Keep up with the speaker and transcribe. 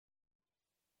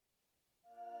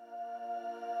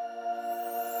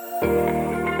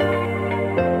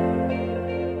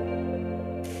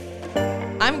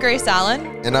Grace Allen.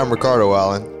 And I'm Ricardo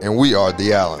Allen, and we are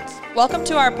The Allens. Welcome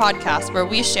to our podcast where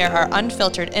we share our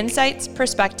unfiltered insights,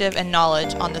 perspective, and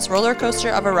knowledge on this roller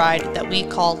coaster of a ride that we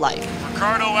call life.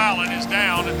 Ricardo Allen is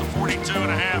down at the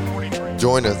 42.5, 43.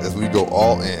 Join us as we go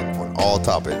all in on all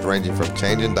topics ranging from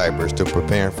changing diapers to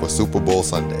preparing for Super Bowl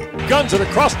Sunday. Guns it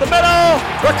across the middle.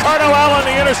 Ricardo Allen,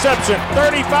 the interception.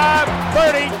 35,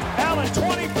 30, Allen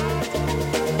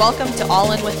 25. Welcome to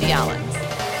All In with The Allens.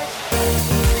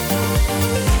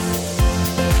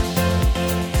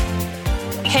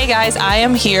 Hey guys, I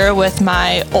am here with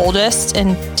my oldest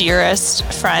and dearest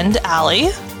friend, Allie.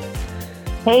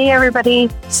 Hey everybody.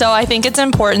 So I think it's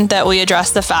important that we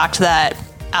address the fact that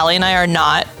Allie and I are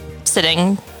not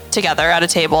sitting together at a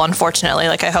table, unfortunately,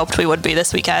 like I hoped we would be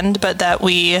this weekend, but that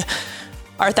we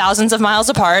are thousands of miles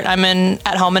apart. I'm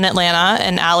at home in Atlanta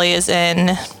and Allie is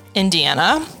in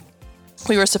Indiana.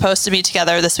 We were supposed to be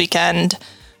together this weekend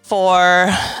for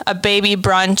a baby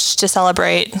brunch to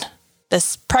celebrate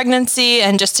this pregnancy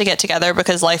and just to get together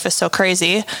because life is so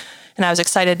crazy. And I was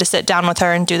excited to sit down with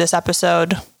her and do this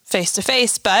episode face to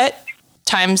face, but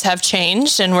times have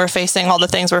changed and we're facing all the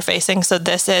things we're facing. So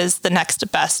this is the next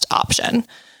best option.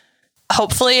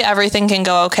 Hopefully everything can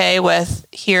go okay with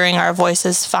hearing our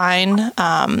voices fine.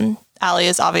 Allie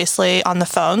is obviously on the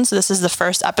phone. So this is the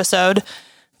first episode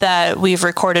that we've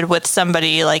recorded with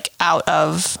somebody like out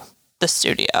of the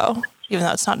studio, even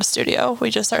though it's not a studio. We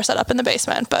just are set up in the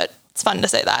basement, but it's fun to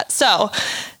say that. So,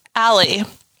 Allie,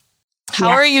 how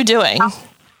are you doing?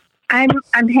 I'm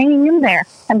hanging in there.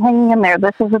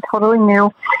 This is a totally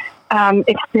new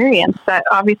experience that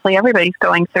obviously everybody's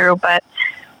going through, but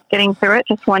getting through it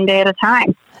just one day at a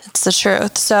time. It's the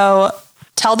truth. So,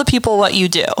 tell the people what you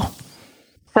do.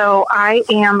 So, I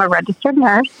am a registered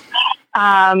nurse.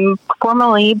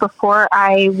 Formerly, before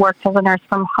I worked as a nurse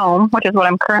from home, which is what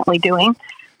I'm currently doing,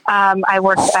 I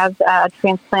worked as a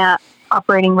transplant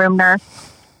operating room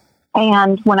nurse.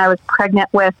 And when I was pregnant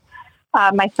with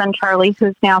my son, Charlie,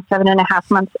 who's now 7.5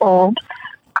 months old,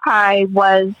 I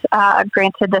was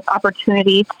granted this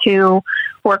opportunity to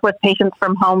work with patients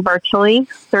from home virtually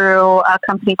through a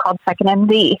company called Second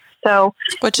MD. So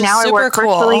which is now super I work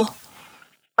cool, virtually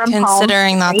from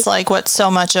considering home, that's right? like what so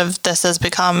much of this has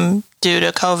become due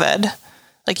to COVID.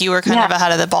 Like you were kind of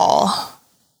ahead of the ball.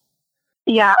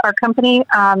 Yeah, our company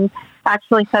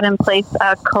actually set in place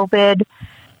a COVID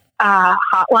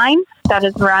hotline that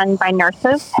is run by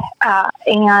nurses,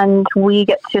 and we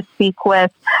get to speak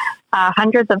with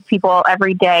hundreds of people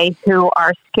every day who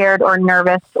are scared or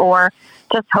nervous or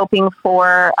just hoping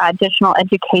for additional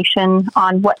education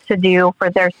on what to do for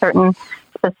their certain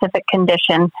specific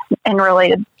condition in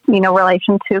relation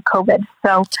to COVID.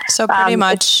 So pretty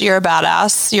much you're a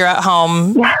badass. You're at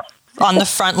home on the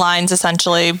front lines,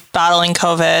 essentially battling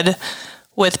COVID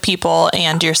with people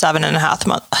and your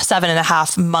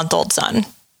 7.5 month old son,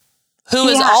 who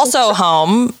is also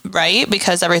home, right?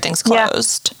 Because everything's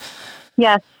closed.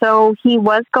 Yes. So he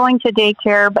was going to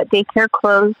daycare, but daycare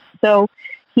closed. So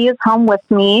he is home with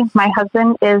me. My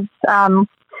husband is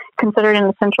considered an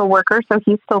essential worker, so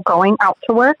he's still going out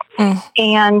to work.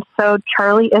 And so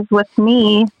Charlie is with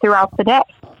me throughout the day.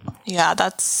 Yeah,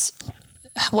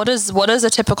 what does a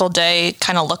typical day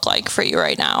kind of look like for you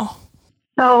right now?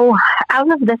 So as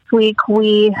of this week,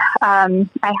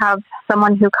 I have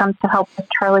someone who comes to help with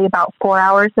Charlie about 4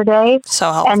 hours a day.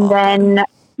 So helpful. And then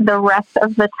the rest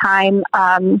of the time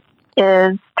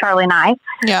is Charlie and I.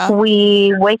 Yeah.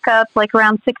 We wake up like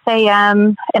around 6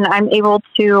 a.m. and I'm able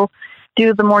to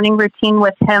do the morning routine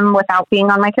with him without being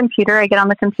on my computer. I get on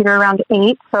the computer around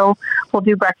 8, so we'll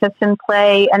do breakfast and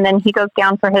play, and then he goes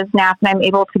down for his nap, and I'm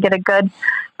able to get a good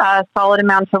solid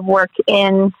amount of work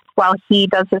in while he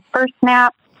does his first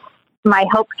nap. My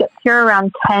help gets here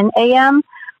around 10 a.m.,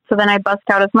 so then I bust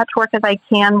out as much work as I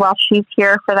can while she's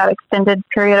here for that extended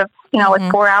period of,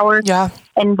 like 4 hours. Yeah.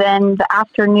 And then the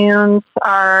afternoons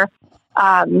are,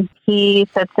 he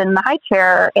sits in the high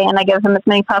chair and I give him as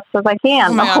many puffs as I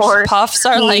can. Oh my gosh, puffs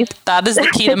are that is the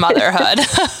key to motherhood.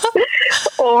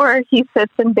 Or he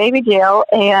sits in baby jail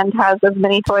and has as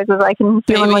many toys as I can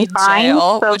humanly find.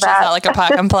 Jail, so which is that like a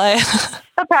pack and play?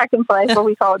 A pack and play, what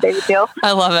we call a baby jail.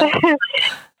 I love it.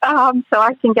 So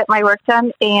I can get my work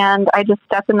done and I just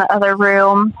step in the other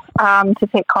room to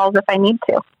take calls if I need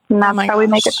to. And that's how we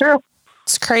make it through.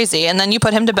 It's crazy. And then you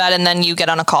put him to bed and then you get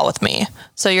on a call with me.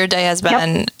 So your day has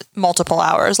been multiple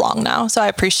hours long now. So I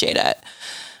appreciate it.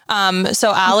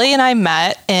 So Allie and I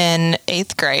met in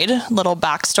 8th grade. Little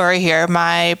backstory here.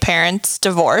 My parents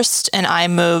divorced and I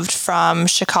moved from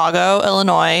Chicago,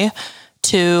 Illinois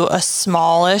to a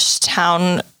smallish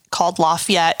town called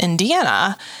Lafayette,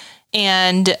 Indiana.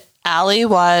 And Allie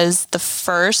was the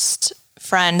first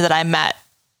friend that I met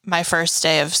my first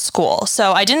day of school.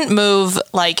 So I didn't move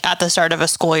like at the start of a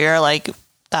school year, like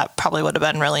that probably would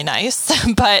have been really nice,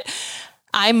 but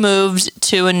I moved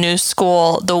to a new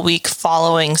school the week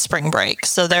following spring break.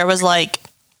 So there was like,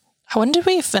 when did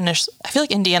we finish? I feel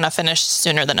like Indiana finished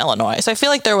sooner than Illinois. So I feel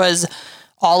like there was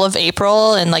all of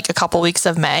April and like a couple weeks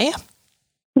of May.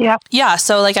 Yeah. Yeah.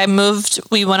 So like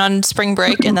we went on spring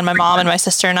break, and then my mom and my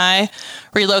sister and I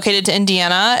relocated to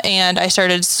Indiana, and I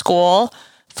started school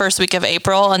first week of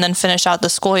April and then finished out the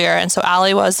school year. And so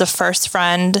Allie was the first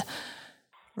friend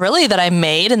really that I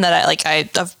made, and that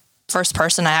the first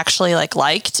person I actually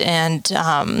liked, and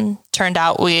turned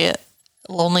out we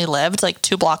only lived like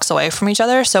 2 blocks away from each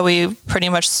other. So we pretty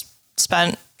much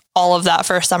spent all of that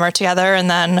first summer together, and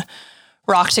then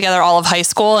rocked together all of high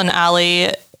school. And Allie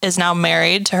is now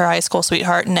married to her high school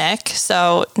sweetheart, Nick.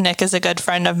 So Nick is a good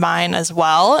friend of mine as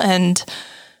well. And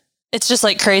it's just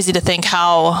like crazy to think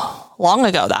how long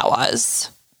ago that was.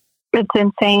 It's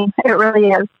insane. It really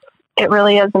is. It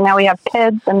really is. And now we have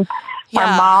kids and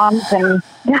our moms, and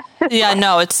yeah,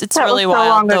 no, it's really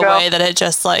wild the way that it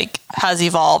just like has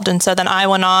evolved. And so then I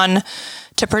went on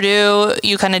to Purdue.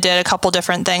 You kind of did a couple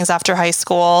different things after high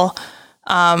school,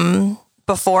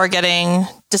 before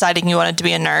deciding you wanted to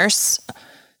be a nurse.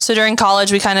 So during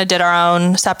college, we kind of did our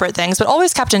own separate things, but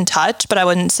always kept in touch. But I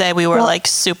wouldn't say we were like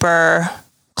super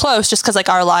close, just because like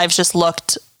our lives just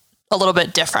looked a little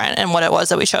bit different in what it was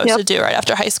that we chose to do right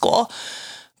after high school.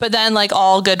 But then like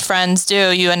all good friends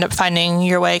do, you end up finding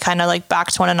your way kind of like back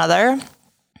to one another.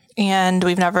 And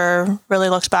we've never really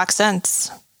looked back since.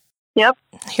 Yep.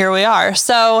 Here we are.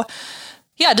 So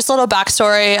yeah, just a little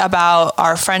backstory about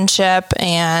our friendship.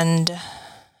 And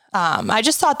I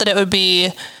just thought that it would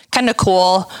be kind of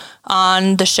cool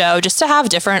on the show just to have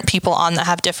different people on that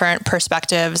have different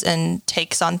perspectives and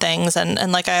takes on things.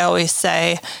 And like I always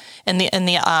say in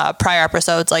the prior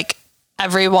episodes, like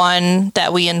everyone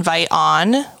that we invite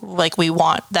on, like we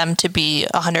want them to be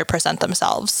 100%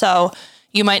 themselves. So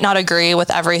you might not agree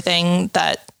with everything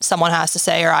that someone has to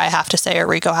say, or I have to say, or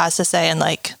Rico has to say. And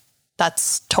like,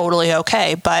 that's totally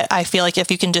okay. But I feel like if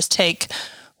you can just take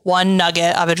one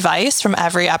nugget of advice from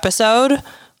every episode,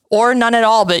 or none at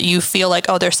all, but you feel like,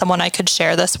 oh, there's someone I could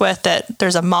share this with, that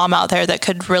there's a mom out there that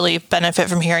could really benefit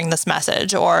from hearing this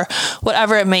message, or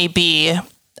whatever it may be.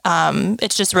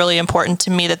 It's just really important to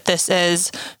me that this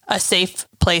is a safe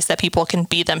place that people can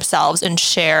be themselves and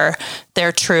share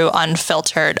their true,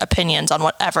 unfiltered opinions on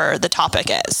whatever the topic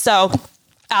is. So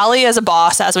Allie is a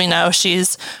boss, as we know.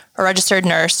 She's a registered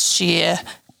nurse. She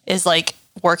is like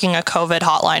working a COVID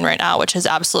hotline right now, which is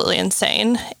absolutely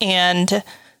insane. And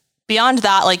beyond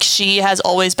that, like she has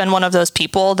always been one of those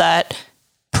people that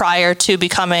prior to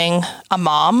becoming a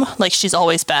mom, like she's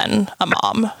always been a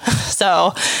mom.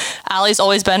 So Allie's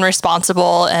always been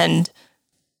responsible, and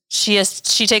she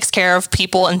takes care of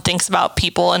people and thinks about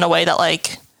people in a way that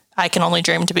like I can only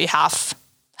dream to be half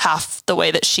the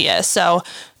way that she is. So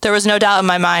there was no doubt in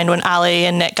my mind when Allie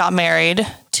and Nick got married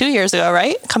 2 years ago,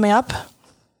 right? Coming up.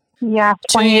 Yeah.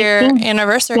 2-year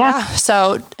anniversary. Yeah.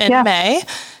 So in May,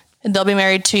 they'll be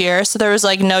married 2 years. So there was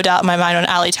like no doubt in my mind when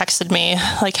Allie texted me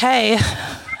like, hey,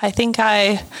 I think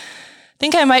I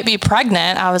might be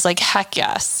pregnant. I was like, heck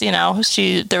yes. You know,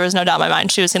 there was no doubt in my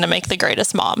mind she was going to make the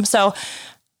greatest mom. So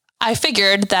I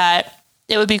figured that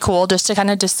it would be cool just to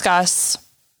kind of discuss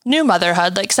new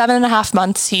motherhood. Like 7.5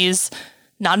 months, he's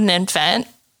not an infant.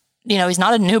 You know, he's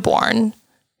not a newborn.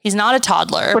 He's not a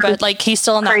toddler, but like he's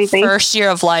still in that first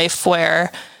year of life where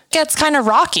it gets kind of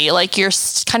rocky. Like you're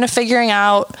kind of figuring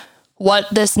out what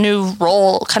this new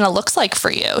role kind of looks like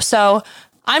for you. So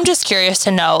I'm just curious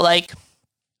to know, like,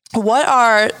 what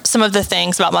are some of the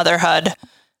things about motherhood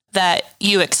that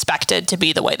you expected to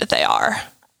be the way that they are,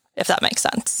 if that makes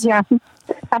sense? Yeah,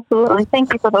 absolutely.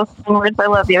 Thank you for those words. I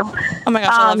love you. Oh my gosh,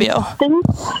 I love you.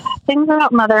 Things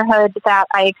about motherhood that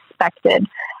I expected.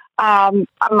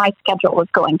 My schedule was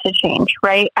going to change,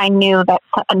 right? I knew that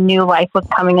a new life was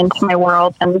coming into my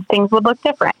world and things would look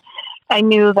different. I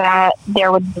knew that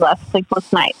there would be less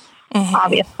sleepless nights,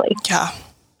 obviously. Yeah.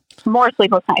 More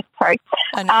sleepless nights, sorry.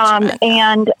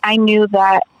 And I knew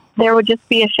that there would just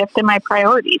be a shift in my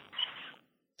priorities.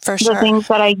 For sure. The things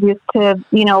that I used to,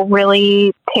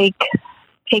 really take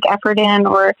effort in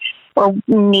or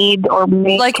need or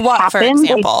make like what, happen. For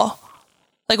example?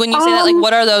 Like when you say that, like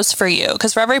what are those for you?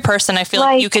 Because for every person, I feel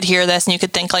like you could hear this and you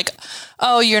could think like,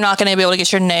 oh, you're not going to be able to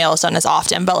get your nails done as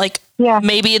often. But like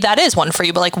maybe that is one for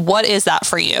you. But like, what is that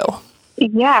for you?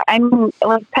 Yeah, I mean,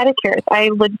 like pedicures. I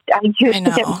used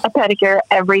to get a pedicure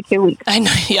every 2 weeks. I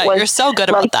know. Yeah, you're so good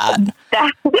about that.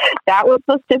 That was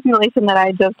the stipulation that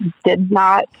I just didn't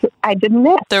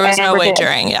miss. There was no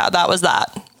wagering. Yeah, that was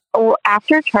that. Oh,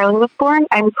 after Charlie was born,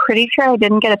 I'm pretty sure I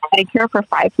didn't get a pedicure for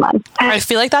 5 months. I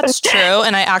feel like that's true.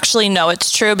 And I actually know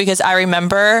it's true because I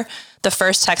remember the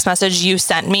first text message you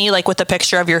sent me, like with a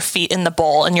picture of your feet in the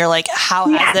bowl. And you're like, how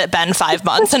has it been 5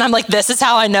 months? And I'm like, this is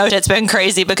how I know it's been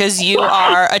crazy because you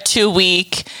are a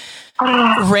 2-week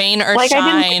rain or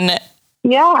shine.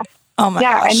 Yeah. Oh my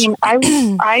gosh. I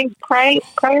mean, I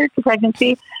prior to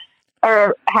pregnancy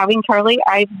or having Charlie,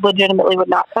 I legitimately would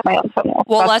not cut my own toenails.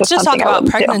 Well, let's just talk about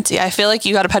pregnancy. I feel like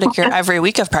you got a pedicure every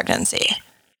week of pregnancy.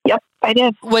 Yep, I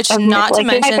did. Which to mention,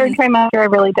 my third trimester, I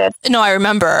really did. No, I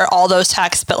remember all those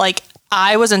texts, but like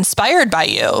I was inspired by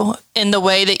you in the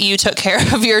way that you took care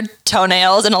of your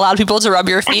toenails and allowed people to rub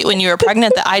your feet when you were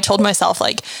pregnant, that I told myself,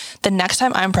 like, the next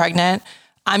time I'm pregnant,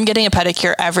 I'm getting a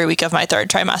pedicure every week of my third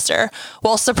trimester.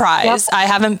 Well, surprise, I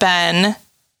haven't been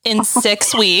in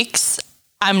 6 weeks.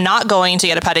 I'm not going to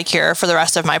get a pedicure for the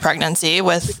rest of my pregnancy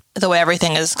with the way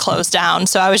everything is closed down.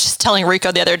 So I was just telling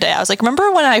Rico the other day, I was like,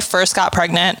 remember when I first got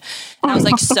pregnant and I was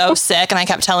like so sick and I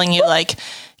kept telling you like,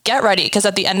 get ready. Cause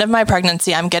at the end of my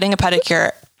pregnancy, I'm getting a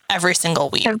pedicure every single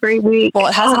week. Every week. Well,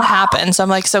 it hasn't happened. So I'm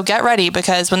like, so get ready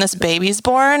because when this baby's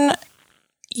born,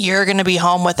 you're going to be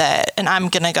home with it and I'm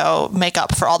going to go make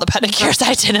up for all the pedicures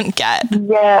I didn't get.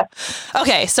 Yeah.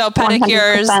 Okay. So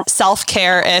pedicures, 100%.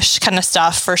 Self-care-ish kind of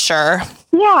stuff for sure.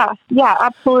 Yeah,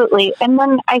 absolutely. And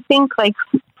then I think like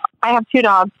I have 2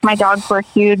 dogs. My dogs were a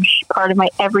huge part of my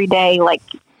everyday, like,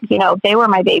 you know, they were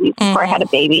my babies before I had a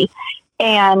baby.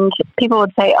 And people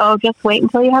would say, oh, just wait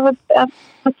until you have a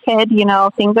kid, you know,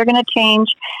 things are going to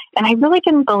change. And I really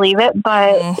didn't believe it,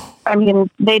 but I mean,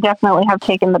 they definitely have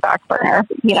taken the back burner,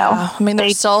 you know. Yeah. I mean, they're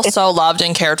still so loved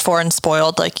and cared for and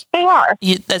spoiled. Like they are.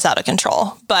 It's out of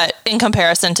control. But in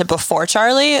comparison to before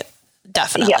Charlie,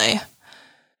 definitely.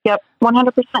 Yep,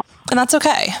 100%. And that's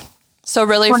okay. So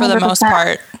really, 100%. For the most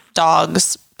part,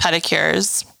 dogs,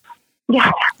 pedicures,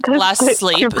 less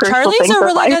sleep. Charlie's a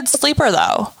really good sleeper,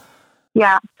 though.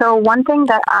 Yeah. So one thing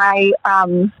that I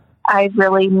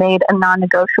really made a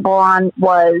non-negotiable on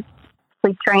was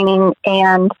sleep training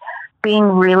and being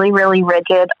really, really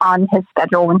rigid on his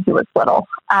schedule when he was little.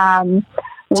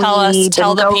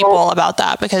 Tell the people about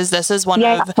that, because this is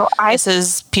this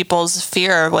is people's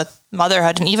fear with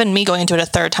motherhood, and even me going into it a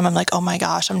third time, I'm like, oh my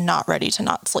gosh, I'm not ready to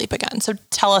not sleep again. So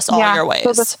tell us all your ways.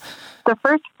 So the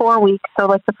first 4 weeks, so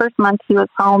like the first month he was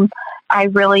home, I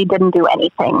really didn't do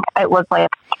anything. It was like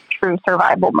true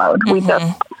survival mode. We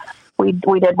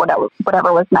did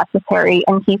whatever was necessary,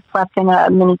 and he slept in a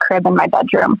mini crib in my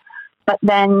bedroom. But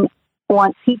then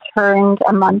once he turned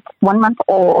 1 month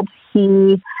old,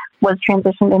 he was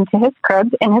transitioned into his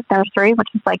crib in his nursery, which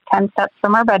is like 10 steps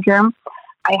from our bedroom.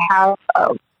 I have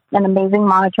an amazing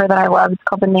monitor that I love. It's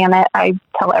called the Nanit. I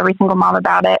tell every single mom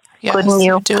about it, including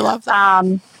you. I do love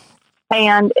that.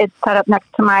 And it's set up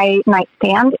next to my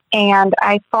nightstand, and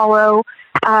I follow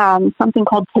something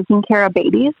called Taking Care of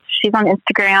Babies. She's on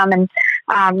Instagram, and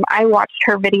I watched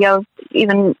her videos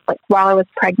even like while I was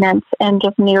pregnant, and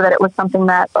just knew that it was something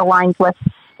that aligned with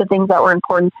the things that were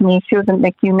important to me. She was a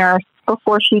NICU nurse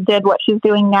before she did what she's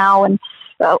doing now, and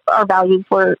our values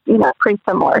were, pretty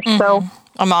similar. So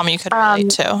a mom you could relate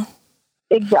to.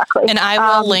 Exactly. And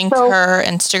I will link her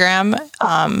Instagram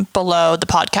below the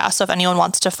podcast. So if anyone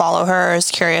wants to follow her or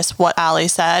is curious what Allie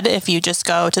said, if you just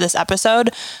go to this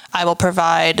episode, I will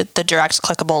provide the direct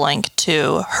clickable link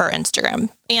to her Instagram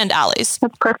and Allie's.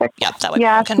 That's perfect. Yep, that way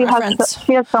you can reference.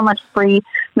 She has so much free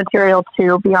material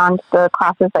too beyond the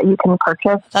classes that you can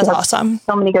purchase. That's awesome.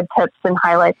 So many good tips and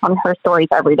highlights on her stories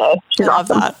every day. She's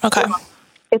awesome. That. Okay.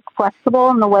 It's flexible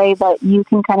in the way that you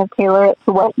can kind of tailor it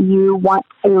to what you want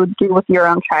to do with your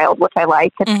own child, which I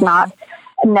like. It's not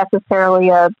necessarily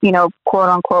a, quote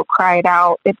unquote, cry it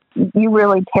out. You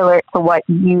really tailor it to what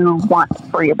you want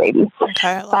for your baby.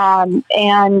 Okay.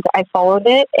 And I followed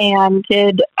it and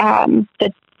did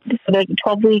the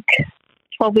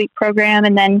 12-week program,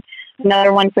 and then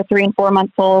another one for 3 and 4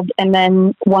 months old, and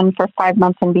then one for 5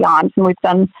 months and beyond. And we've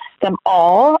done them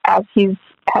all as he's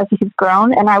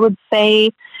grown. And I would say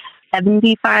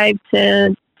 75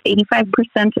 to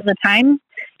 85% of the time,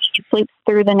 he sleeps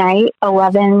through the night,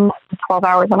 11 to 12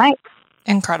 hours a night.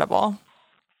 Incredible.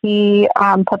 He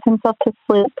puts himself to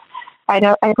sleep.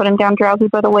 I put him down drowsy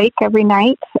but awake every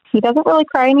night. He doesn't really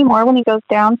cry anymore when he goes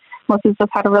down. Most he's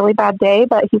just had a really bad day,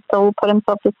 but he still put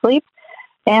himself to sleep.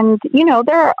 And,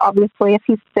 there are obviously, if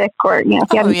he's sick or, if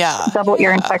he had a double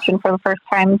ear infection for the first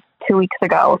time 2 weeks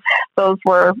ago. Those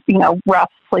were,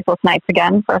 rough, sleepless nights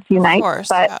again for a few nights. Course,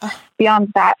 but yeah.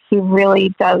 beyond that, he really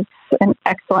does an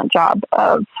excellent job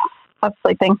of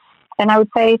sleeping. And I would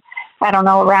say, I don't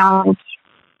know, around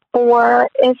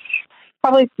 4-ish,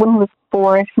 probably when he was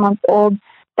 4-ish months old,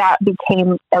 that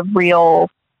became a real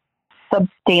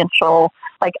substantial,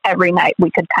 like every night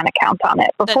we could kind of count on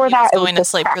it. Before that, it was going to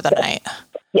sleep for the night.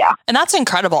 Yeah. And that's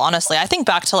incredible, honestly. I think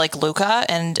back to like Luca,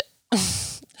 and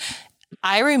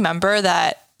I remember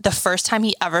that the first time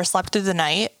he ever slept through the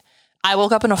night, I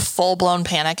woke up in a full blown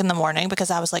panic in the morning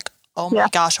because I was like, oh my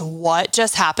gosh, what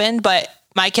just happened? But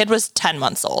my kid was 10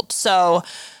 months old. So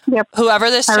whoever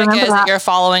this chick is that you're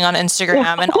following on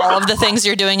Instagram and all of the things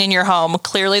you're doing in your home,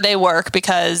 clearly they work,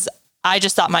 because I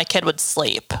just thought my kid would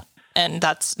sleep. And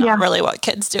that's not really what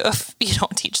kids do if you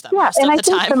don't teach them most of the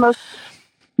time.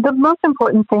 The most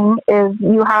important thing is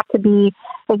you have to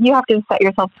set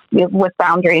yourself with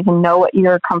boundaries and know what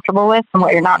you're comfortable with and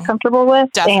what you're not comfortable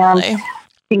with. Definitely.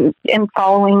 And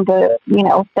following the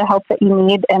help that you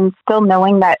need, and still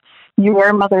knowing that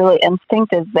your motherly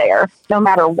instinct is there no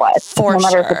matter what. No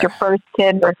matter if it's your first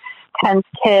kid or 10th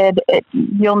kid,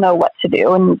 you'll know what to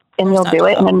do, and you'll do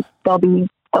it, and then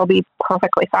they'll be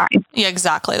perfectly fine. Yeah,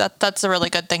 exactly. That's a really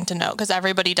good thing to know, because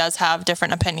everybody does have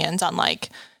different opinions on like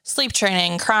sleep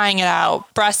training, crying it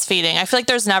out, breastfeeding. I feel like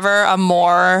there's never a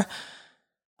more,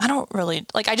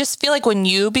 I just feel like when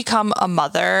you become a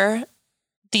mother,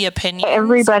 the opinion,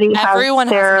 everyone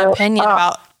has an opinion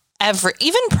about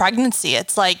even pregnancy.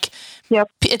 It's like,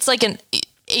 it's like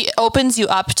it opens you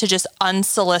up to just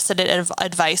unsolicited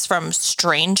advice from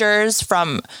strangers,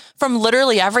 from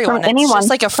literally everyone. From anyone, it's just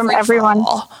like from everyone.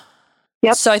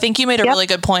 Yep. So I think you made a really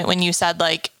good point when you said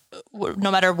like,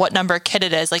 no matter what number kid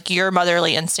it is, like your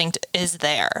motherly instinct is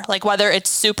there. Like whether it's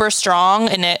super strong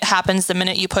and it happens the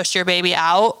minute you push your baby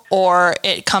out, or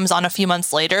it comes on a few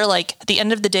months later, like at the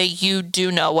end of the day, you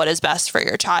do know what is best for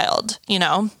your child,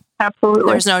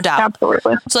 Absolutely. There's no doubt.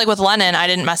 Absolutely. So like with Lennon, I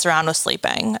didn't mess around with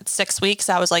sleeping. At 6 weeks,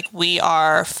 I was like, we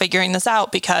are figuring this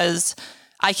out, because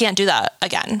I can't do that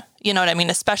again. You know what I mean?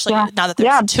 Especially now that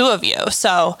there's two of you.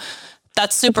 So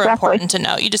that's super important to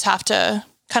know. You just have to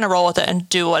kind of roll with it and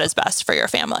do what is best for your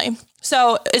family.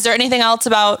 So is there anything else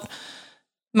about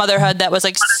motherhood that was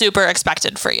like super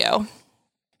expected for you?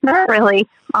 Not really,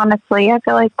 honestly. I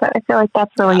feel like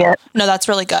that's really it. No, that's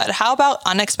really good. How about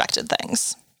unexpected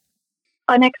things?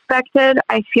 Unexpected,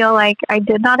 I feel like I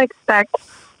did not expect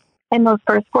in those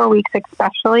first 4 weeks,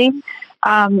 especially.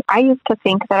 I used to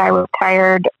think that I was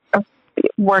tired of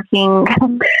working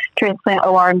transplant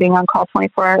OR and being on call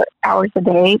 24 hours a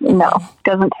day. No, it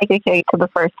doesn't take a cake to the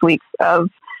first weeks of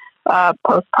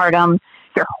postpartum.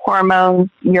 Your hormones,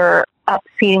 you're up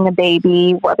feeding a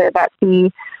baby, whether that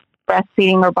be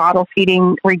breastfeeding or bottle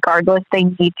feeding, regardless, they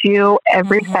need you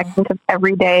every second of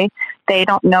every day. They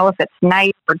don't know if it's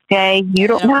night or day. You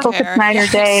don't know if it's night or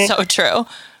day. So true.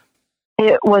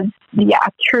 It was,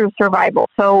 true survival.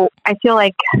 So I feel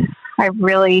like I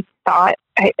really thought,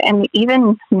 and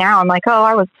even now I'm like,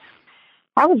 I was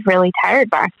really tired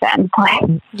back then. Like,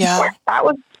 that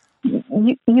was,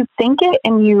 you think it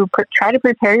and you try to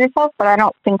prepare yourself, but I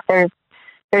don't think there's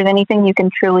anything you can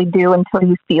truly do until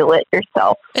you feel it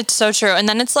yourself. It's so true. And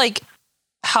then it's like,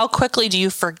 how quickly do you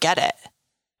forget it?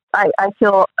 I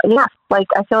feel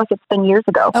like it's been years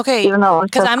ago. Okay. Even though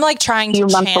because I'm like trying to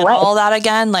channel that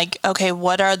again. Like, okay,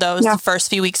 what are those first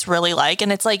few weeks really like?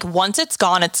 And it's like, once it's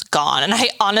gone, it's gone. And I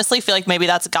honestly feel like maybe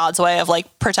that's God's way of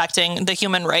like protecting the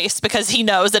human race, because he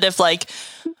knows that if like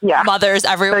mothers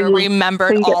everywhere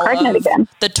remembered all of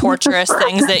the torturous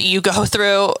things that you go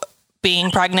through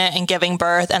being pregnant and giving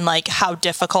birth, and like how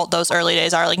difficult those early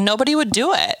days are, like nobody would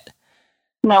do it.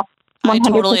 No, 100%. I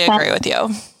totally agree with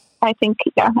you. I think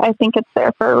it's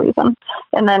there for a reason.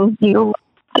 And then you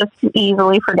just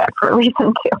easily forget for a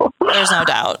reason too. There's no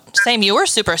doubt. Same. You were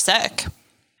super sick.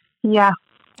 Yeah.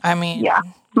 I mean,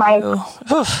 my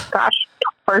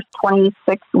first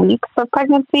 26 weeks of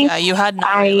pregnancy. Yeah, you had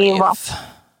no relief. I lost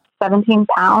 17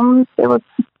 pounds. It was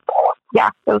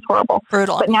horrible.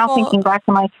 Brutal. But now thinking back,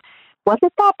 I'm like, was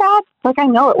it that bad? Like, I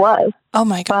know it was. Oh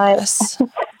my goodness.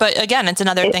 But again, it's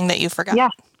another thing that you forget. Yeah.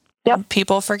 Yep.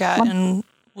 People forget, and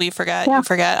we forget, you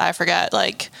forget, I forget.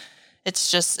 Like,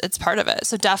 it's part of it.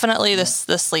 So definitely the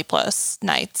sleepless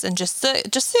nights, and just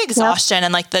the exhaustion,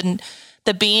 and like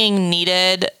the being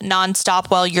needed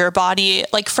nonstop while your body,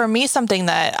 like for me, something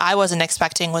that I wasn't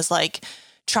expecting was like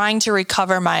trying to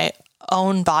recover my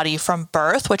own body from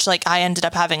birth, which like I ended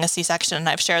up having a C-section, and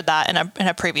I've shared that in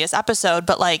a previous episode,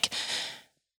 but like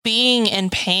being in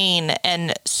pain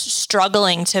and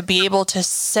struggling to be able to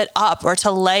sit up or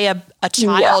to lay a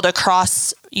child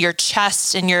across your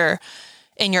chest and your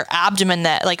abdomen,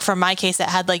 that like for my case, it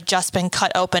had like just been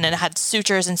cut open and it had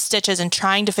sutures and stitches, and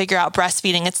trying to figure out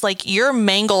breastfeeding. It's like you're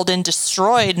mangled and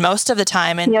destroyed most of the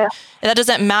time. And that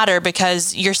doesn't matter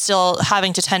because you're still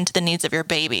having to tend to the needs of your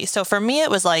baby. So for me,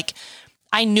 it was like,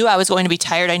 I knew I was going to be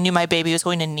tired. I knew my baby was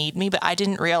going to need me, but I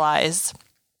didn't realize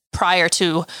prior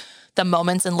to the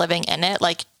moments and living in it,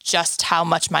 like just how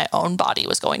much my own body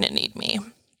was going to need me.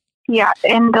 Yeah.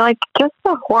 And like just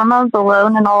the hormones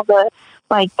alone and all the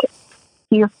like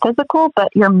your physical,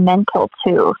 but your mental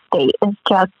too state is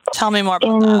just. Tell me more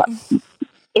about that.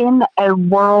 In a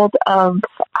world of,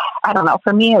 I don't know,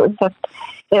 for me, it was just,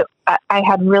 I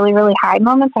had really, really high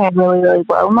moments. I had really, really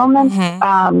low moments.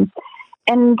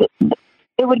 And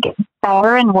it would get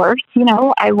better and worse. You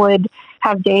know, I would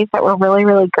have days that were really,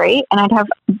 really great, and I'd have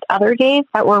other days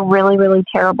that were really, really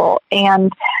terrible.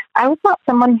 And I was not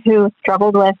someone who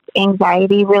struggled with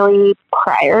anxiety really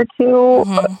prior to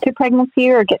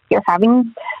pregnancy or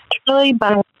having children,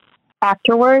 but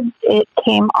afterwards it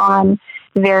came on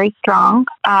very strong.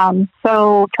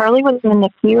 So Charlie was in the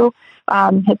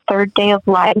NICU his third day of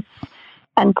life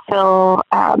until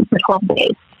for 12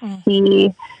 days.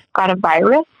 He got a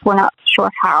virus. We're not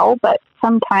sure how, but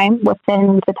sometime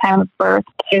within the time of birth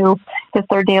to his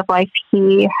third day of life,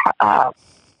 he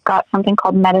got something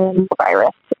called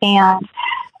metavirus, and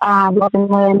was in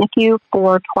the NICU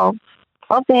for 12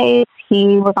 days.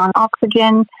 He was on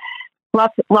oxygen.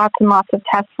 Lots and lots of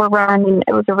tests were run, and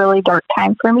it was a really dark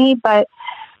time for me. But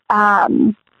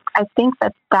I think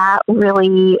that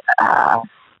really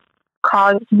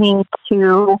caused me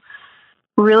to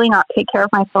really not take care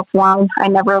of myself. One, I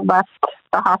never left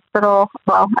the hospital.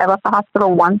 Well, I left the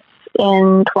hospital once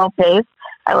in 12 days.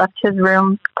 I left his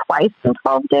room twice in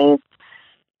 12 days.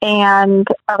 And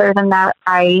other than that,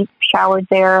 I showered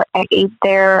there, I ate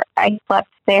there, I slept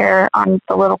there on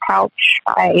the little couch.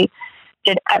 I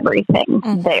did everything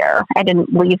there. I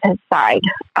didn't leave his side.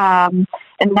 And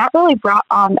that really brought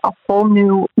on a whole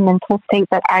new mental state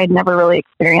that I had never really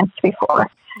experienced before.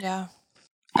 Yeah.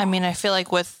 I mean, I feel like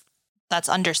that's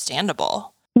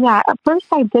understandable. Yeah. At first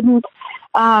I didn't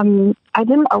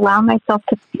allow myself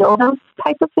to feel those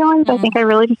type of feelings. I think I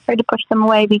really just tried to push them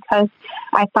away because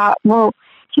I thought, well,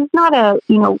 he's not a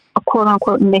quote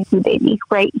unquote NICU baby,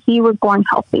 right? He was born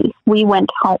healthy. We went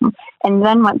home and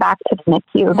then went back to the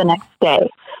NICU the next day.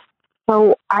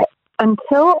 So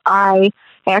until I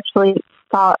actually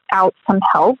sought out some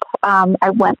help, I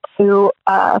went to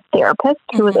a therapist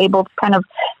who was able to kind of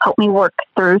help me work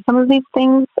through some of these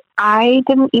things. I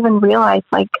didn't even realize,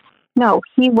 like, no,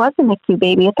 he was a NICU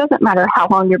baby. It doesn't matter how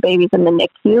long your baby's in the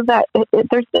NICU.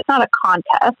 It's not a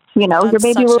contest. You know, That's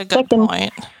your baby was sick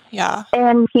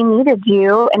and he needed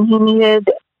you, and he needed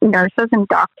nurses and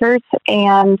doctors.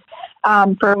 And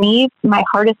for me, my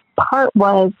hardest part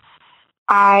was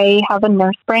I have a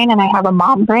nurse brain and I have a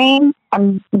mom brain.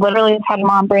 I'm literally had a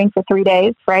mom brain for 3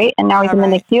 days, right? And now he's in the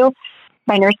NICU.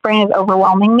 My nurse brain is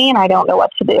overwhelming me, and I don't know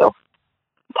what to do.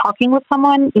 Talking with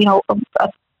someone, a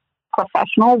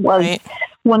professional was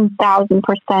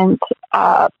 1,000%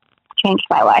 changed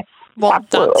my life. Well,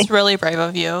 Absolutely. That's really brave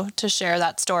of you to share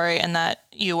that story, and that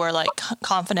you were like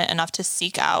confident enough to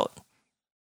seek out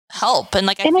help. And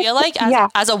like, I feel like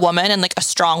as a woman, and like a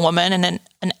strong woman and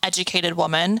an educated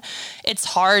woman, it's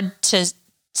hard to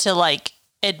like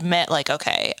admit like,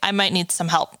 okay, I might need some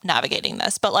help navigating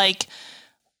this. But like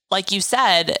you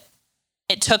said,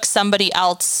 it took somebody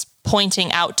else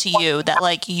pointing out to you that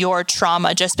like your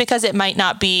trauma, just because it might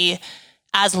not be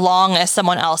as long as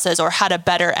someone else's or had a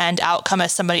better end outcome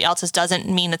as somebody else's, doesn't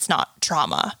mean it's not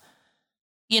trauma.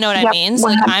 You know what I mean? So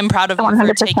like, I'm proud of you 100%.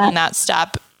 For taking that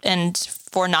step and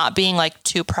for not being like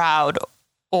too proud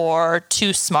or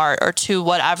too smart or too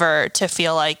whatever to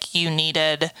feel like you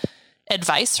needed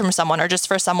advice from someone, or just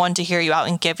for someone to hear you out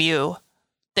and give you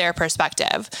their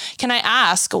perspective. Can I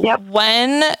ask,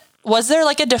 when was there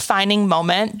like a defining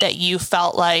moment that you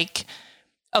felt like,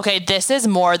 okay, this is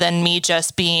more than me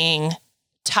just being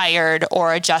tired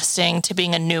or adjusting to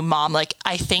being a new mom? Like,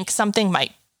 I think something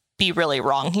might be really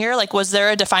wrong here. Like, was there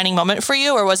a defining moment for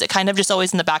you, or was it kind of just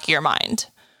always in the back of your mind?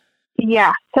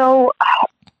 Yeah. So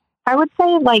I would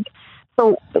say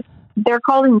so they're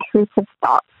called intrusive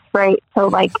thoughts, right? So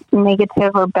like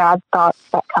negative or bad thoughts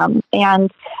that come.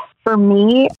 And for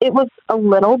me, it was a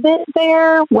little bit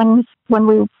there when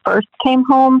we first came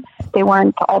home. They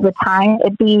weren't all the time.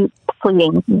 It'd be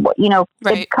fleeting,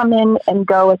 it'd come in and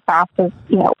go as fast as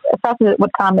it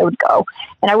would come, it would go.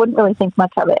 And I wouldn't really think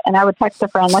much of it. And I would text a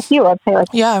friend like you. I'd say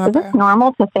like, is this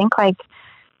normal to think like,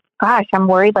 gosh, I'm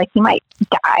worried like he might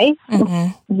die.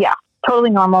 Mm-hmm. Yeah,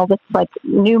 totally normal. This like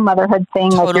new motherhood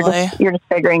thing. Totally. Like you're just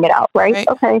figuring it out, right?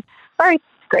 Okay. All right.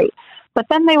 Great. But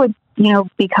then they would,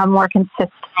 become more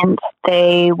consistent.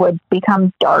 They would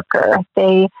become darker.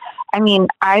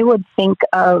 I would think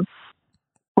of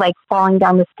like falling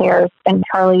down the stairs and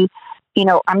Charlie,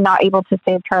 I'm not able to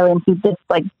save Charlie and he's just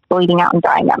like bleeding out and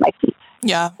dying at my feet.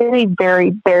 Yeah. Very,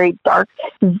 very, very dark,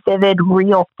 vivid,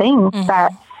 real things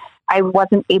that I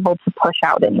wasn't able to push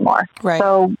out anymore. Right.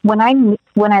 So when I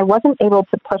wasn't able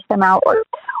to push them out or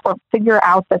figure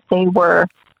out that they were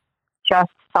just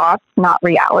thoughts, not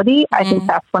reality, I think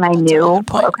that's when I knew,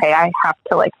 okay, I have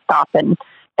to like stop and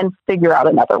figure out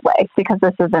another way because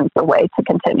this isn't the way to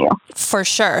continue. For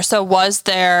sure. So was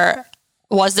there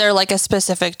like a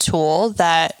specific tool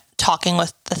that talking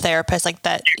with the therapist, like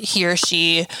that he or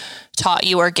she taught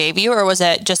you or gave you, or was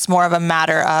it just more of a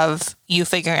matter of you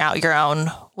figuring out your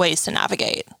own ways to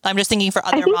navigate? I'm just thinking for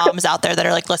other moms out there that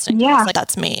are like listening to this, like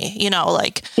that's me,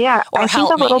 like, or I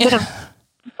think a little bit of,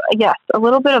 yes, a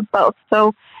little bit of both.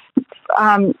 So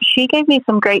she gave me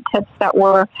some great tips that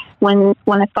were when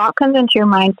a thought comes into your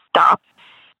mind, stop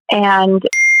and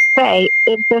say,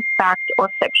 is this fact or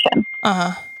fiction?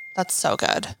 That's so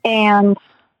good. And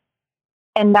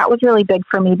that was really big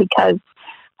for me because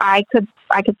I could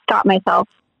stop myself,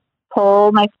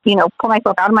 pull myself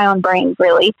out of my own brain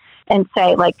really and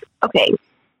say like, okay,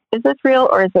 is this real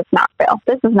or is this not real?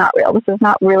 This is not real. This is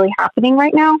not really happening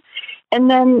right now. And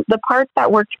then the part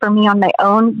that worked for me on my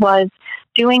own was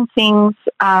doing things,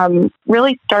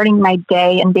 really starting my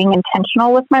day and being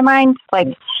intentional with my mind.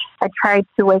 Like I tried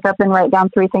to wake up and write down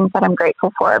 3 things that I'm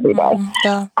grateful for every day.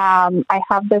 Yeah. I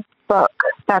have this book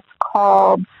that's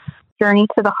called Journey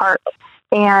to the Heart.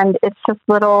 And it's just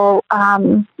little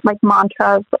like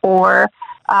mantras or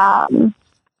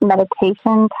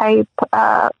meditation type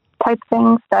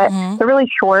things that they're really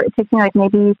short. It takes me like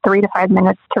maybe 3 to 5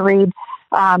 minutes to read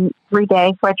every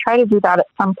day. So I try to do that at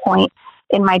some point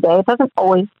in my day. It doesn't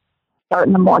always start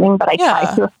in the morning, but I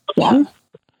try to if I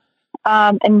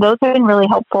can. And those have been really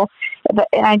helpful.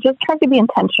 And I just tried to be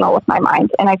intentional with my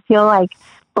mind. And I feel like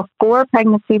before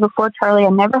pregnancy, before Charlie, I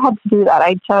never had to do that.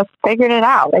 I just figured it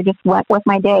out. I just went with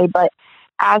my day. But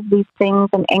as these things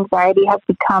and anxiety have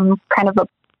become kind of a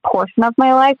portion of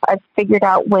my life, I've figured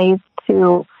out ways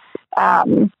to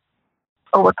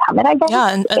overcome it, I guess. Yeah,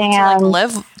 and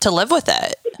to live with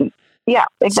it. Yeah,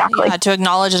 exactly. So, to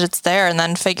acknowledge that it's there and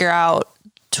then figure out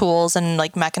tools and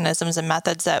like mechanisms and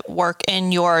methods that work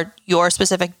in your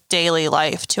specific daily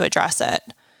life to address it.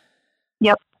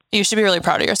 Yep. You should be really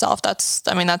proud of yourself. That's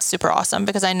super awesome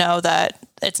because I know that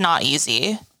it's not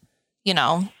easy, at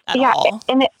all.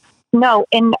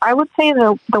 And I would say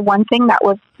the one thing that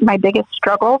was my biggest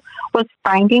struggle was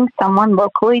finding someone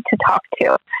locally to talk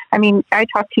to. I mean, I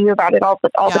talk to you about it all the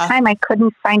time. I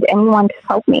couldn't find anyone to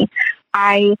help me.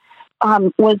 I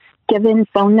was given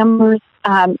phone numbers.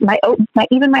 My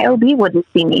OB wouldn't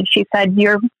see me. She said,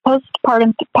 "You're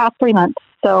postpartum past 3 months,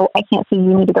 so I can't see you.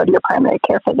 You need to go to your primary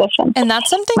care physician." And that's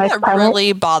something that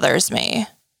really bothers me.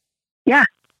 Yeah.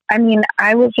 I mean,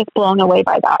 I was just blown away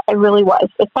by that. I really was,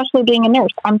 especially being a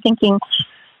nurse. I'm thinking,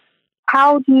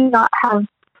 how do you not have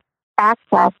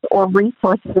access or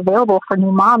resources available for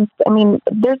new moms? I mean,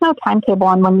 there's no timetable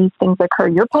on when these things occur.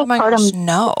 You're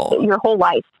postpartum your whole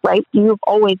life, right?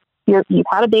 You've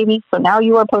had a baby, so now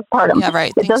you are postpartum. Yeah,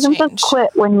 right. It doesn't just quit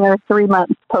when you're 3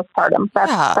 months postpartum.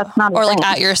 That's not a or thing. like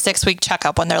at your 6-week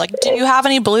checkup when they're like, do you have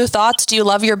any blue thoughts? Do you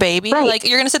love your baby? Right. Like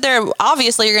you're going to sit there,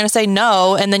 obviously you're going to say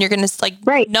no. And then you're going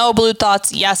to no blue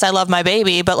thoughts. Yes, I love my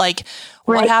baby. But like,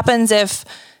 what happens if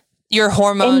your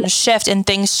hormones shift and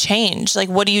things change? Like,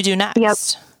 what do you do next? Yep.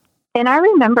 And I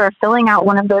remember filling out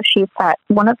one of those sheets at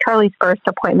one of Charlie's first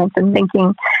appointments and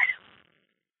thinking,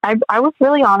 I was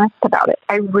really honest about it.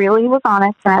 I really was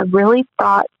honest, and I really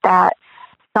thought that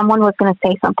someone was going to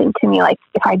say something to me. Like,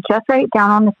 if I just write it down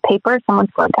on this paper,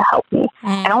 someone's going to help me.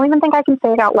 I don't even think I can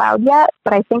say it out loud yet,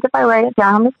 but I think if I write it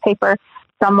down on this paper,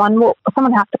 someone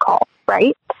has to call,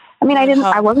 right? I mean,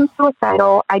 I wasn't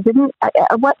suicidal. I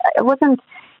wasn't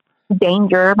in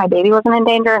danger. My baby wasn't in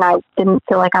danger, and I didn't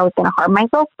feel like I was going to harm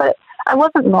myself, but I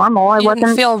wasn't normal. I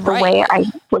wasn't the way I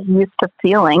was used to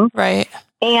feeling. Right.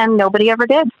 And nobody ever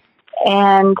did.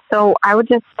 And so I would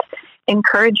just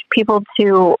encourage people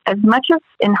to, as much as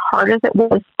and hard as it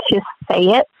was to say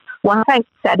it, once I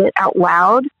said it out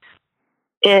loud,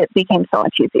 it became so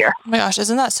much easier. Oh my gosh,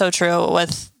 isn't that so true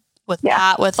with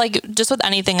that, with like, just with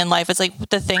anything in life? It's like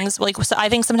the things like, so I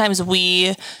think sometimes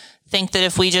we think that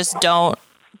if we just don't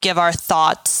give our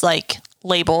thoughts like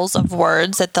labels of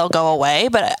words that they'll go away.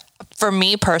 But for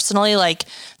me personally, like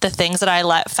the things that I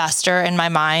let fester in my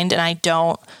mind and I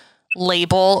don't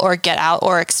label or get out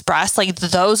or express, like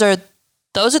those are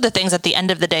the things at the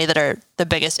end of the day that are the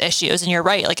biggest issues. And you're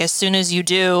right. Like as soon as you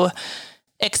do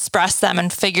express them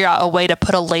and figure out a way to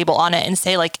put a label on it and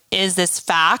say like, is this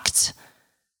fact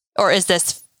or is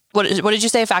this, what did you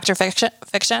say? Fact or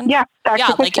fiction? Yeah.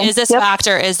 Like, is this fact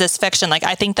or is this fiction? Like,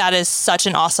 I think that is such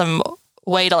an awesome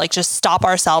way to like just stop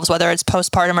ourselves, whether it's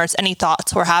postpartum or it's any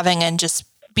thoughts we're having, and just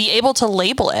be able to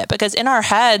label it, because in our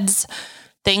heads,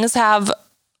 things have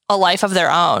a life of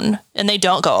their own and they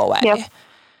don't go away. Yep.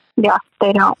 Yeah,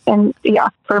 they don't. And yeah,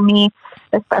 for me,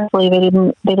 especially, they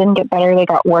didn't get better. They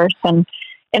got worse. And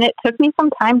it took me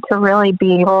some time to really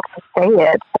be able to say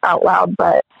it out loud.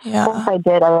 But once I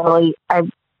did, I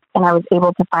was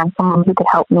able to find someone who could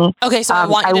help me. Okay, so I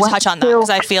want you to touch on that, because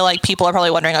I feel like people are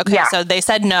probably wondering, okay, so they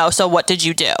said no, so what did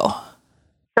you do?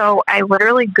 So I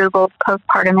literally Googled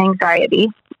postpartum anxiety.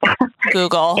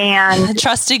 Google. And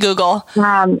trusty Google.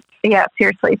 Yeah,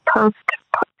 seriously.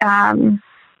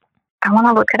 I want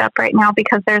to look it up right now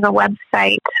because there's a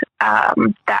website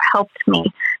that helped me.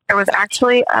 There was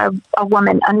actually a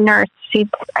woman, a nurse.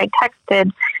 I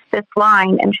texted this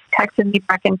line and she texted me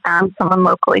back and found someone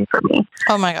locally for me.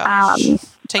 Oh my gosh.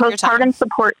 Take your time. Postpartum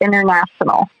Support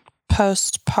International.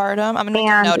 Postpartum. I'm going to make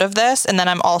a note of this, and then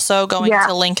I'm also going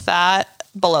to link that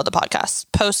below the podcast.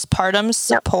 Postpartum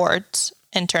Support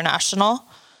International.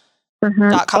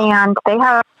 .com. And they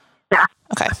have,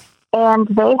 okay. And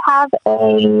they have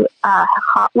a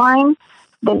hotline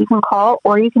that you can call,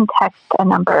 or you can text a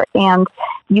number, and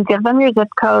you give them your zip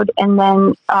code, and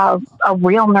then a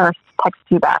real nurse texts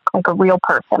you back, like a real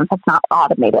person that's not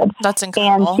automated. That's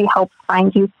incredible. And she helps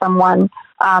find you someone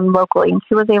locally. And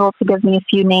she was able to give me a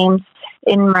few names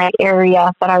in my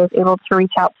area that I was able to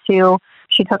reach out to.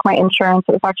 She took my insurance.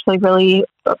 It was actually really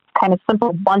kind of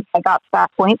simple once I got to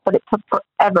that point, but it took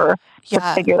forever to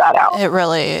figure that out. It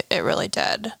really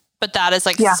did. But that is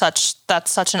like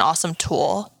that's such an awesome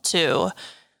tool to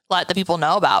let the people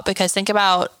know about, because think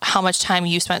about how much time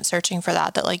you spent searching for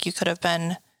that like you could have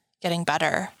been getting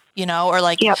better, you know, or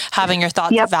like having your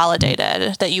thoughts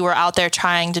validated, that you were out there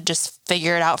trying to just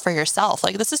figure it out for yourself.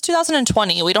 Like, this is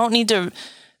 2020. We don't need to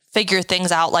figure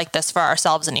things out like this for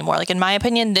ourselves anymore. Like, in my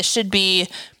opinion, this should be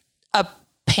a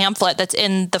pamphlet that's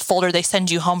in the folder they send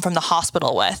you home from the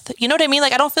hospital with. You know what I mean?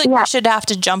 Like, I don't feel like we should have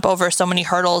to jump over so many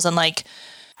hurdles and like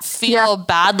feel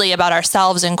badly about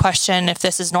ourselves and question if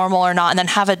this is normal or not. And then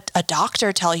have a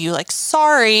doctor tell you like,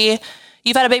 sorry,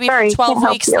 you've had a baby for 12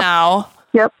 weeks now.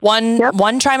 One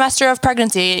trimester of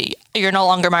pregnancy, you're no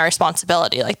longer my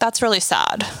responsibility. Like, that's really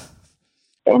sad.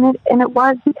 And it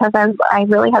was, because I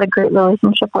really had a great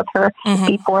relationship with her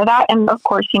before that. And of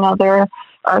course, you know, there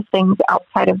are things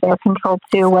outside of their control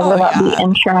too, whether that be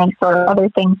insurance or other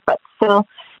things, but still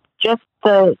just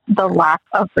the lack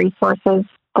of resources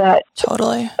that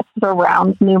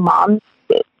surrounds new moms.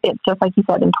 It's just like you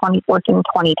said, in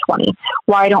 2020.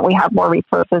 Why don't we have more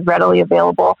resources readily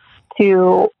available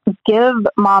to give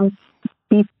moms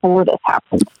before this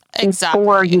happens? Exactly.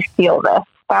 Before you feel this.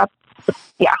 I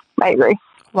agree.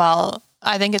 Well,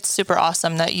 I think it's super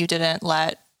awesome that you didn't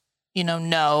let,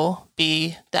 no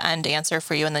be the end answer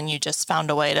for you, and then you just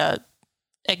found a way to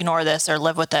ignore this or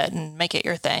live with it and make it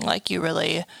your thing. Like, you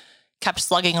really kept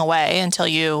slugging away until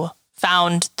you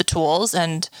found the tools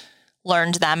and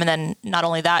learned them. And then not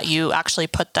only that, you actually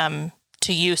put them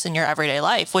to use in your everyday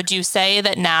life. Would you say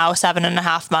that now,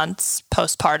 7.5 months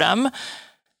postpartum,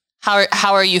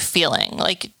 how are you feeling?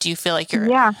 Like, do you feel like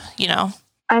you're, I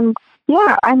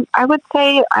would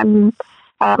say I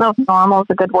don't know if normal is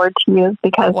a good word to use,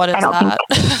 because I don't think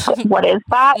what is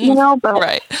that,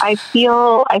 but I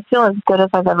feel as good as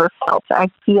I've ever felt. I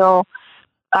feel,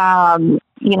 I'm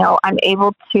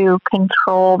able to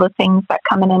control the things that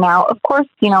come in and out. Of course,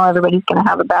 everybody's going to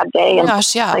have a bad day. And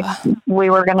like, we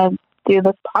were going to do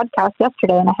this podcast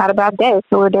yesterday and I had a bad day,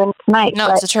 so we're doing it tonight.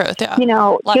 No, it's the truth. Yeah.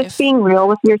 Just being real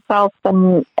with yourself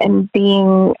and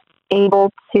being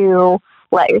able to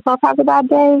let yourself have a bad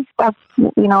day, that's,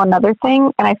 another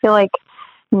thing. And I feel like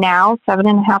now,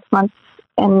 7.5 months,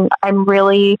 and I'm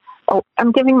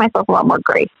giving myself a lot more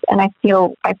grace, and I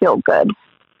feel good.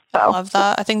 So I love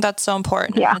that. I think that's so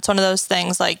important. Yeah. It's one of those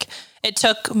things, like, it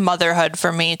took motherhood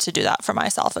for me to do that for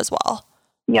myself as well.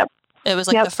 Yep. It was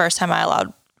like the first time I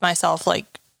allowed myself, that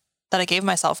I gave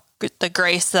myself the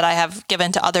grace that I have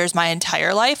given to others my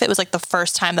entire life. It was like the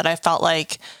first time that I felt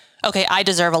like, okay, I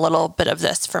deserve a little bit of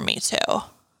this for me too.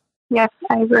 Yes,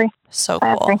 I agree. So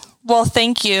cool. Well,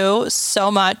 thank you so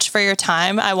much for your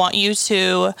time. I want you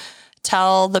to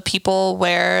tell the people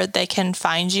where they can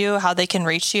find you, how they can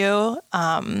reach you.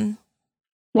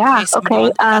 Yeah.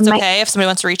 Okay. That's okay if somebody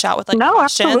wants to reach out with like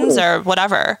questions absolutely. or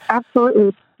whatever.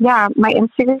 Absolutely. Yeah. My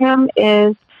Instagram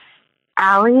is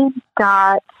Allie.a.smith.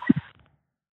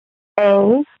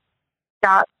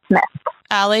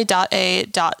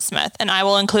 Allie.a.smith. And I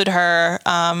will include her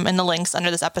in the links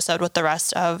under this episode with the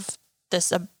rest of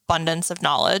this abundance of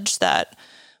knowledge that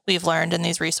we've learned in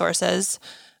these resources.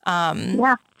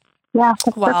 Yeah. Well,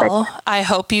 perfect. I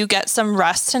hope you get some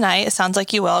rest tonight. It sounds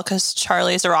like you will because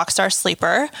Charlie's a rock star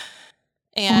sleeper.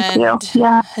 And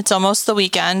it's almost the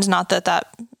weekend. Not that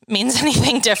that means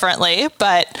anything differently,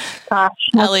 but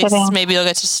at least maybe you'll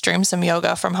get to stream some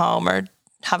yoga from home or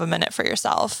have a minute for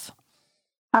yourself.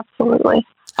 Absolutely.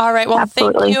 All right. Well,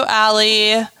 Thank you,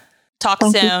 Allie. Talk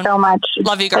soon. Thank you so much.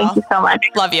 Love you, girl. Thank you so much.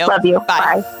 Love you. Love you.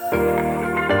 Bye.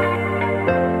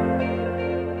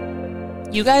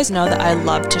 You guys know that I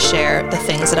love to share the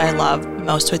things that I love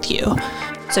most with you.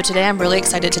 So today I'm really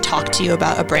excited to talk to you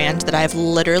about a brand that I've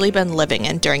literally been living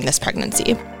in during this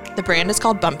pregnancy. The brand is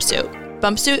called Bumpsuit.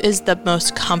 Bumpsuit is the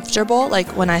most comfortable, like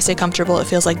when I say comfortable, it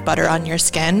feels like butter on your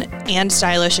skin, and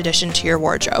stylish addition to your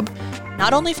wardrobe.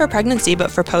 Not only for pregnancy,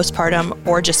 but for postpartum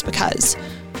or just because.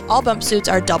 All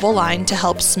Bumpsuits are double lined to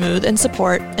help smooth and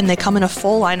support, and they come in a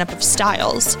full lineup of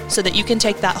styles so that you can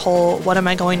take that whole what am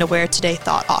I going to wear today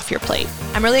thought off your plate.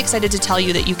 I'm really excited to tell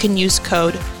you that you can use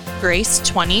code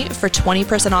GRACE20 for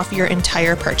 20% off your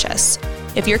entire purchase.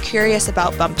 If you're curious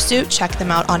about Bumpsuit, check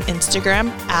them out on Instagram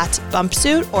at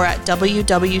Bumpsuit or at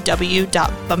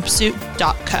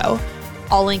www.bumpsuit.co.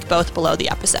 I'll link both below the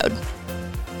episode.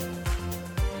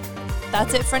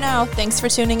 That's it for now. Thanks for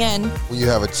tuning in. When you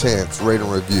have a chance, rate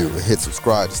and review and hit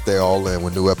subscribe to stay all in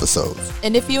with new episodes.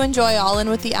 And if you enjoy All In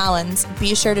with the Allens,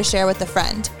 be sure to share with a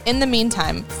friend. In the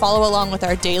meantime, follow along with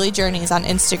our daily journeys on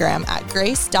Instagram at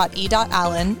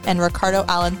grace.e.allen and Ricardo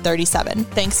Allen 37.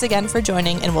 Thanks again for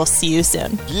joining, and we'll see you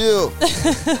soon. Yeah.